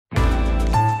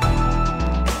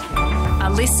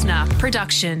listener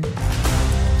production.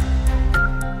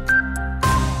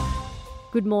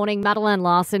 Good morning, Madeline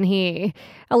Larson here.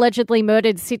 Allegedly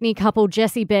murdered Sydney couple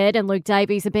Jessie Baird and Luke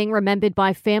Davies are being remembered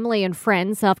by family and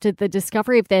friends after the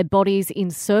discovery of their bodies in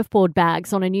surfboard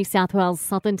bags on a New South Wales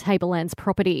Southern Tablelands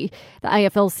property. The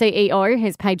AFL CEO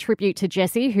has paid tribute to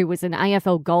Jessie, who was an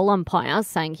AFL goal umpire,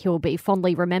 saying he will be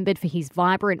fondly remembered for his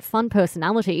vibrant, fun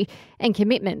personality and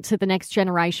commitment to the next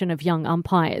generation of young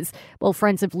umpires, while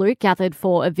friends of Luke gathered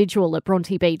for a vigil at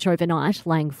Bronte Beach overnight,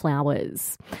 laying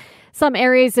flowers. Some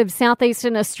areas of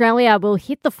southeastern Australia will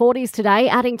hit the 40s today,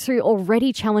 adding to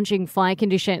already challenging fire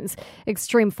conditions.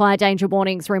 Extreme fire danger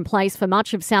warnings are in place for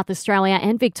much of South Australia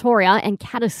and Victoria, and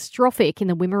catastrophic in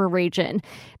the Wimmera region.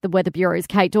 The Weather Bureau's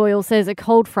Kate Doyle says a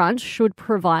cold front should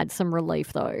provide some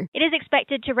relief, though. It is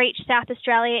expected to reach South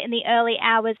Australia in the early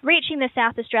hours, reaching the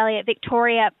South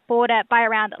Australia-Victoria border by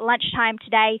around lunchtime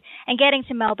today and getting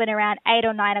to Melbourne around 8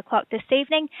 or 9 o'clock this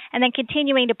evening, and then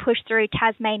continuing to push through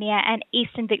Tasmania and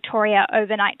eastern Victoria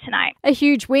overnight tonight. A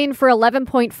huge win for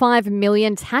 11.5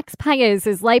 million taxpayers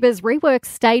as Labor's reworked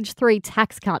Stage 3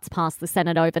 tax cuts passed the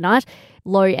Senate overnight.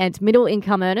 Low and middle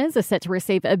income earners are set to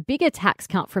receive a bigger tax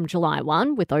cut from July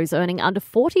 1, with those earning under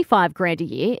 $45,000 a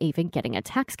year even getting a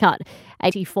tax cut.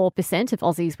 84% of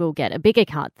Aussies will get a bigger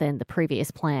cut than the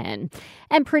previous plan.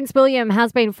 And Prince William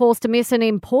has been forced to miss an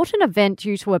important event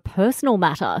due to a personal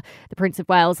matter. The Prince of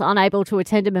Wales unable to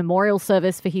attend a memorial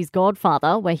service for his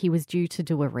godfather, where he was due to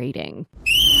do a reading.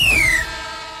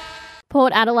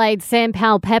 Port Adelaide's Sam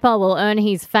Powell-Pepper will earn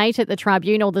his fate at the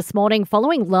tribunal this morning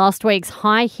following last week's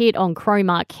high hit on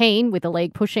Cromark Keane, with the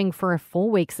league pushing for a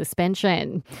 4-week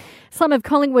suspension. Some of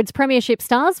Collingwood's premiership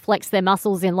stars flexed their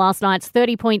muscles in last night's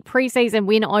 30-point pre-season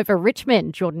win over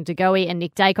Richmond. Jordan De Goey and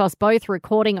Nick Dacos both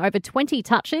recording over 20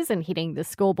 touches and hitting the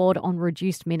scoreboard on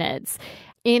reduced minutes.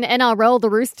 In NRL, the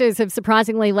Roosters have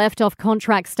surprisingly left off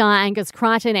contract star Angus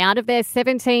Crichton out of their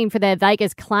 17 for their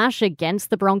Vegas clash against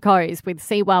the Broncos, with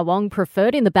Siwa Wong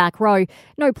preferred in the back row.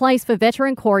 No place for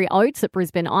veteran Corey Oates at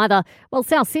Brisbane either, while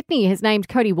South Sydney has named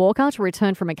Cody Walker to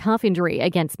return from a calf injury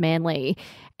against Manly.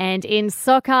 And in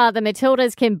soccer, the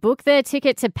Matildas can book their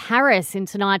ticket to Paris in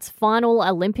tonight's final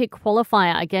Olympic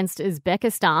qualifier against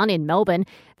Uzbekistan in Melbourne.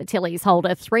 The Tillies hold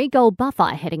a 3-goal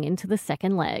buffer heading into the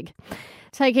second leg.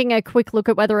 Taking a quick look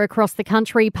at weather across the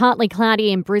country, partly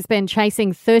cloudy in Brisbane,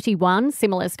 chasing 31.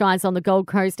 Similar skies on the Gold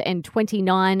Coast and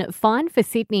 29. Fine for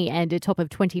Sydney and a top of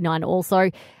 29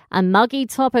 also. A muggy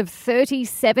top of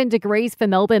 37 degrees for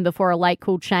Melbourne before a late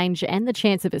cool change and the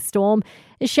chance of a storm.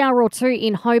 A shower or two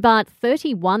in Hobart,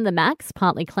 31 the max.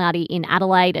 Partly cloudy in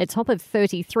Adelaide, a top of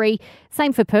 33.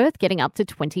 Same for Perth, getting up to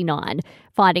 29.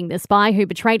 Finding the Spy Who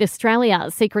Betrayed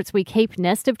Australia, Secrets We Keep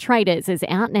Nest of Traitors is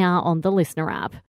out now on the Listener app.